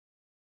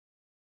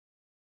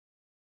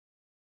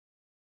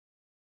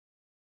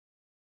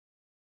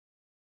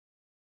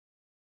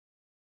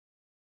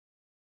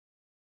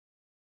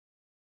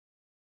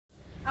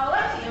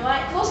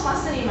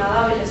Toastmaster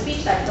Nimmala with a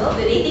speech title,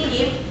 The Dating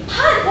Game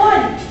Part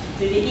 1.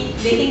 The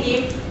Dating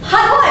Game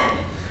Part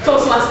 1.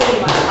 Toastmaster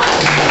Nimmala.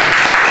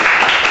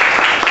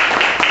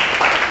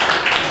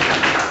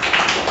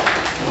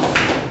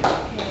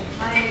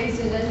 Hi ladies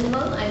and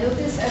gentlemen, I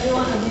noticed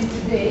everyone of you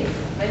today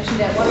mentioned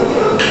that one of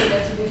your reasons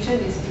resolution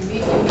is to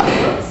meet new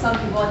people. Some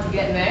people want to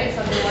get married,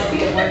 some people want to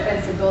get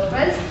boyfriends or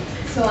girlfriends.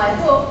 So I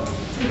hope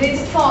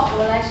today's talk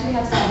will actually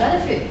have some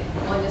benefit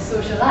on your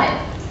social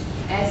life.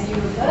 As you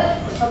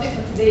heard, the topic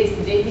for today is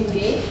the dating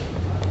game.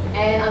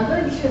 And I'm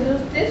going to give you a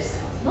little tips,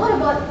 not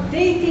about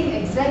dating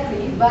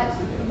exactly, but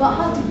about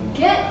how to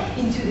get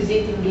into the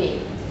dating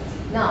game.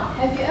 Now,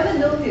 have you ever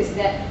noticed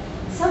that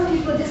some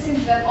people just seem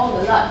to have all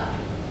the luck?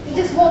 They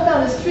just walk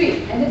down the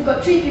street and they've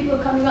got 3 people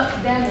coming up to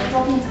them and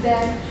talking to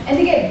them, and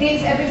they get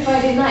dates every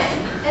Friday night.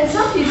 And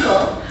some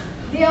people,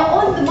 they are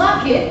on the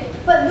market,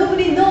 but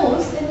nobody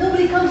knows and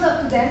nobody comes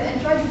up to them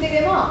and tries to take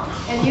them out.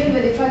 And even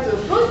when they try to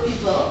approach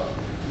people,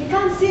 they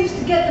can't seem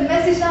to get the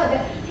message out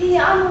that, hey,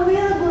 I'm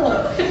available.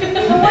 Why do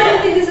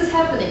you think this is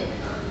happening?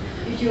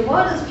 If you're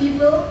one of those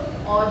people,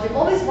 or if you've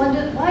always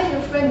wondered why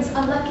your friend is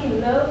unlucky in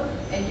love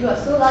and you are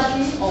so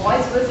lucky, or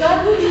vice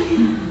versa,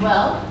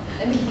 well,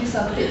 let me give you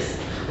some tips.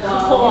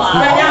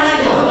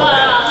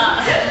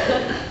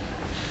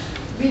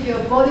 With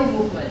your body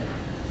movement,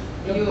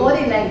 your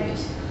body language,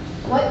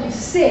 what you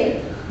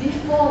say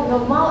before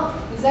your mouth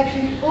is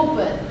actually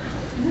open.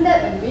 Isn't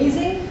that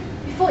amazing?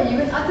 Before you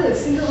even utter a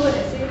single word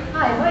and say,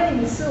 hi, my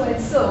name is so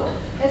and so,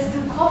 let's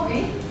do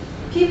coffee,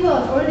 people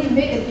have already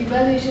made an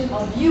evaluation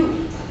of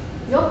you.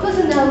 Your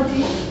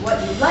personality, what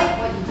you like,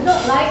 what you do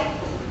not like,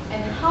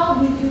 and how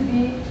would you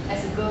be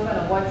as a girlfriend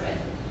or boyfriend.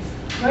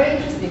 Very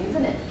interesting,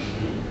 isn't it?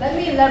 Let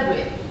me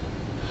elaborate.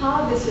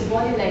 How does your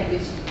body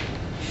language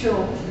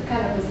show the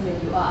kind of person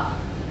that you are?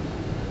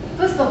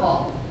 First of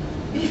all,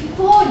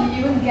 before you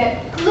even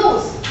get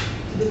close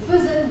to the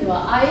person you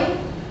are eyeing,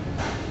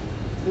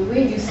 the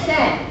way you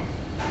stand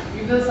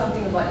reveals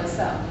something about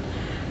yourself.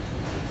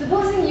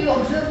 Supposing you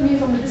observe me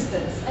from a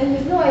distance and you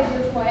have no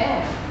idea who I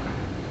am,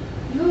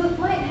 you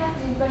might have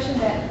the impression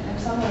that I'm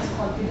someone who's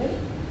confident,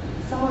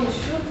 someone who's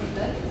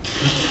sure-footed,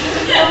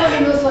 someone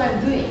who knows what I'm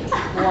doing.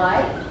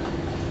 Why?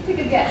 Take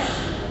a guess.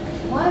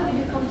 Why would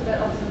you come to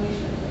that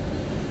observation?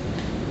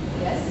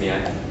 Yes? May I?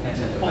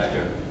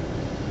 Posture.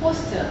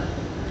 Posture.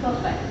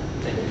 Perfect.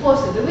 The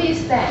posture, the way you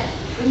stand.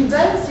 When you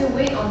balance your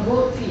weight on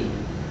both feet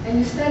and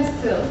you stand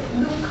still,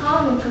 you look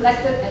calm and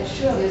collected and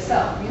sure of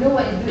yourself. You know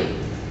what you're doing.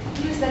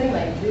 You're standing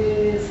like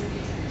this,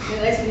 the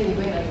next minute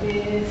you're going like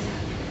this,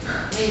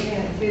 then you're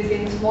going like this,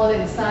 getting smaller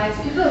in size.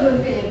 People are going to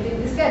look at you and think,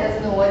 this guy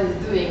doesn't know what he's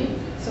doing,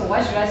 so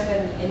why should I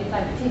spend any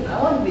time with him?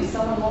 I want to be with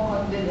someone more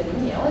confident than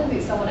me. I want to be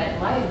with someone I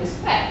admire and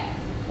respect.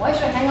 Why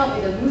should I hang out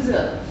with a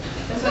loser?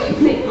 That's what you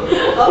think.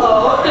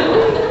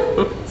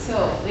 So,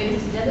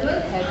 ladies and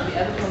gentlemen, have you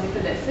ever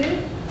committed that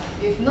sin?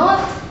 If not,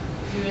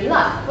 you're in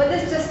luck. But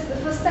that's just the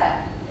first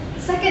step.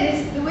 Second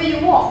is the way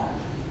you walk.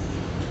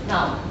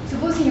 Now,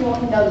 supposing you're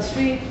walking down the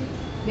street,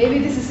 maybe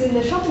this is in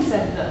the shopping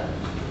center,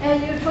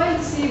 and you're trying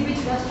to see which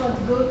restaurant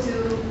to go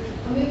to,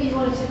 or maybe you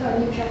want to check out a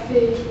new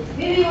cafe,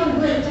 maybe you want to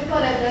go and check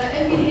out at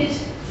the MBH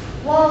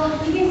while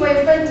waiting for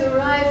your friend to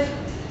arrive,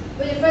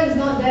 but your friend's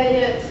not there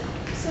yet.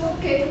 So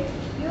okay,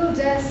 you'll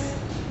just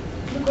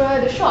look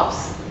around the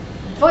shops.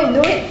 Before you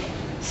know it,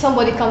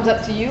 somebody comes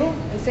up to you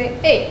and say,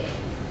 hey,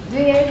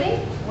 doing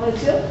anything? Want to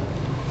chill?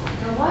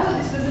 Now why would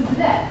this person do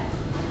that?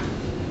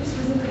 This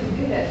person could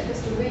do that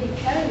because the way you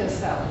carry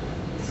yourself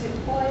is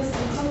with poise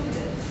and confidence.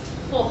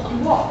 You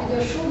walk with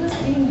your shoulders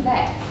leaning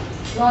back,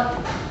 not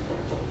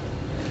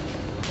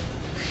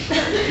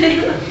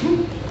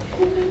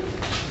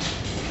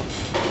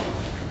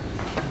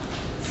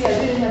See, I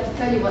didn't have to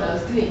tell you what I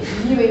was doing.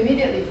 You knew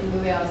immediately from the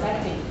way I was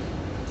acting.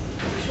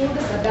 Your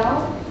shoulders are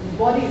down, your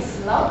body is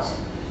slouched,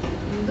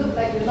 you look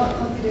like you're not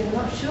confident,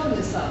 not sure of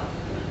yourself.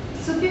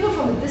 So people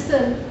from a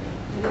distance,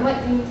 they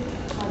might think,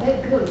 oh,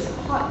 that girl is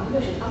hot,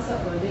 maybe I should ask her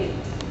for a date.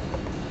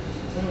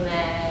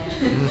 Nah.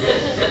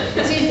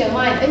 Change their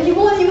mind, and you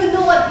won't even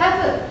know what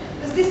happened.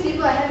 Because these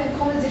people are having a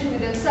conversation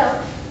with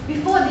themselves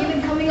before they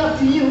even coming up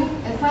to you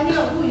and finding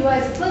out who you are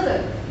as a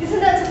person. Isn't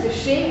that such a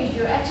shame if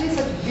you're actually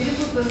such a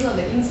beautiful person on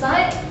the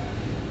inside?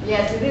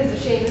 Yes, it is a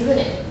shame, isn't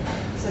it?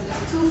 So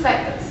there's 2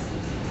 factors.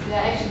 There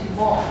are actually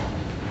more.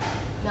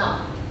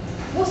 Now,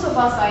 most of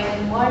us are in an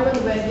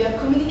environment where we are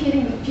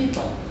communicating with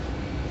people.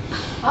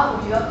 Half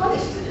of you are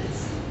college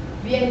students.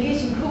 We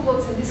engage in group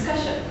works and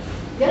discussion.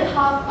 The other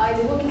half are in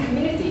the working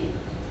community.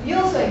 We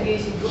also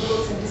engage in group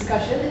works and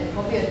discussion and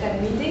probably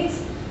attend meetings.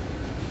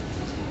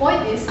 The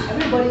point is,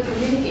 everybody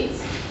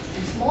communicates.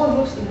 In small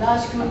groups, in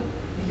large groups,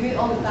 we do it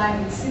all the time.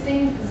 In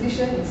sitting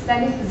position, in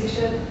standing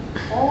position,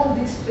 all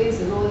this plays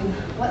a role in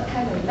what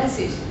kind of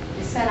message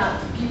we send out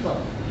to people.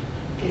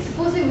 Okay,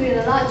 supposing we're in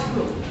a large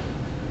group,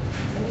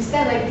 and we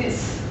stand like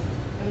this,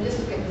 and we just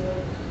look at the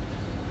room.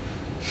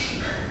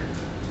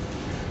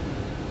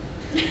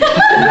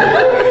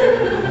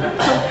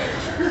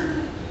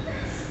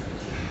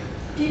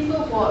 People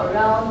who are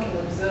around can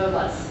observe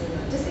us.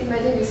 Just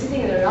imagine you're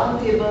sitting at a round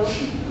table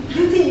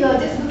You think you are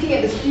just looking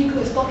at the speaker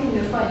who's talking in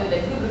the front, you know,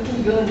 that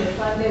good-looking girl in the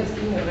front there who's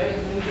giving a very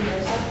amazing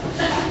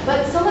lesson.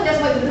 But someone just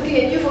might be looking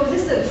at you from a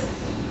distance.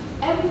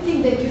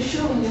 Everything that you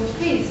show in your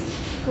face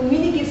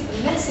communicates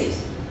a message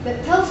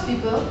that tells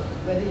people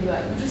whether you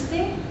are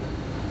interesting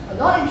or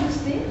not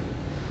interesting,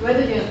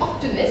 whether you're an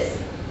optimist,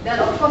 that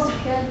of course you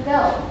can't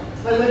tell,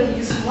 but whether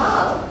you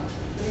smile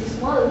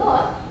a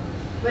lot,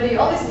 whether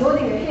you're always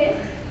nodding your head,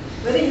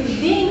 whether you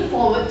lean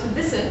forward to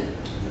listen,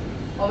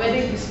 or whether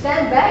you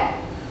stand back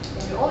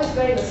and you're always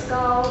wearing a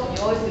scowl and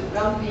you always look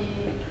grumpy,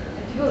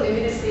 and people will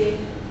immediately say,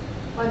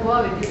 "Why go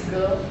out with this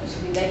girl? She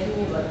should be nagging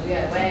me about the way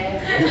I wear."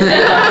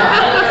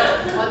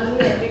 Or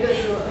looking at people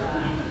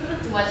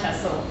too much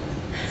hassle.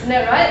 Isn't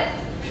that right?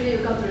 I'm sure you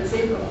come to the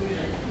same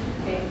conclusion.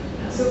 Okay.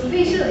 So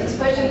facial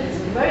expression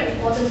is a very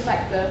important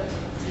factor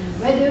in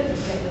whether you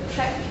can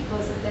attract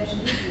people's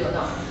attention to you or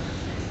not.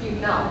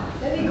 Now,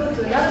 let me go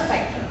to another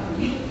factor.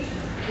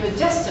 Your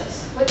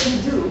gestures, what you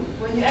do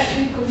when you're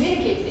actually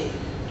communicating.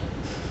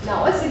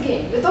 Now, once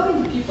again, you're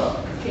talking to people,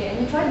 okay,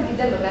 and you're trying to give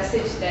them a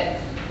message that,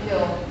 you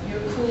know,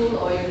 you're cool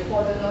or you're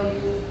important or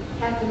you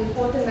have an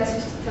important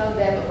message to tell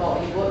them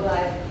about your work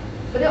life.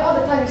 But then all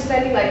the time you're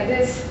standing like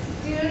this,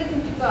 do you really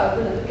think people are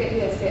going to look at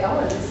you and say, "I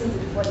want to listen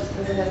to what this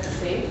person has to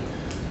say"?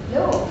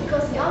 No,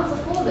 because the arms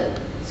are folded.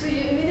 So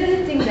you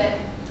immediately think that,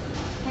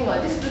 hang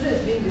on, this student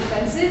is being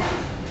defensive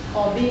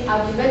or being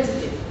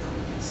argumentative.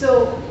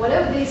 So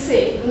whatever they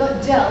say will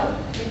not gel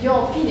with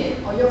your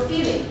opinion or your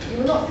feeling. You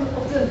will not feel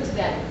open to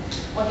them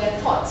or their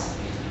thoughts.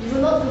 You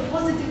will not feel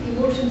positive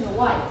emotions or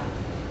why.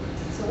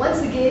 So once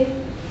again,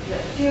 you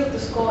have failed to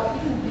score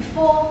even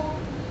before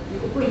you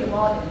open your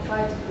mouth and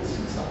try to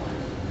pursue someone.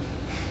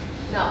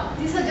 Now,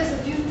 these are just a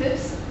few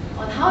tips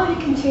on how you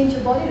can change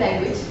your body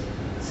language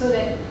so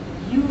that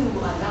you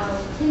are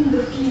now in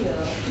the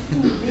field,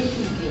 in the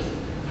making game.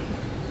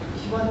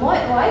 If you want more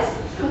advice,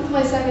 come to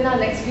my seminar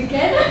next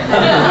weekend.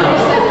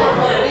 Next seminar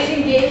for the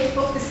dating game.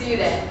 Hope to see you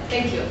there.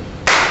 Thank you.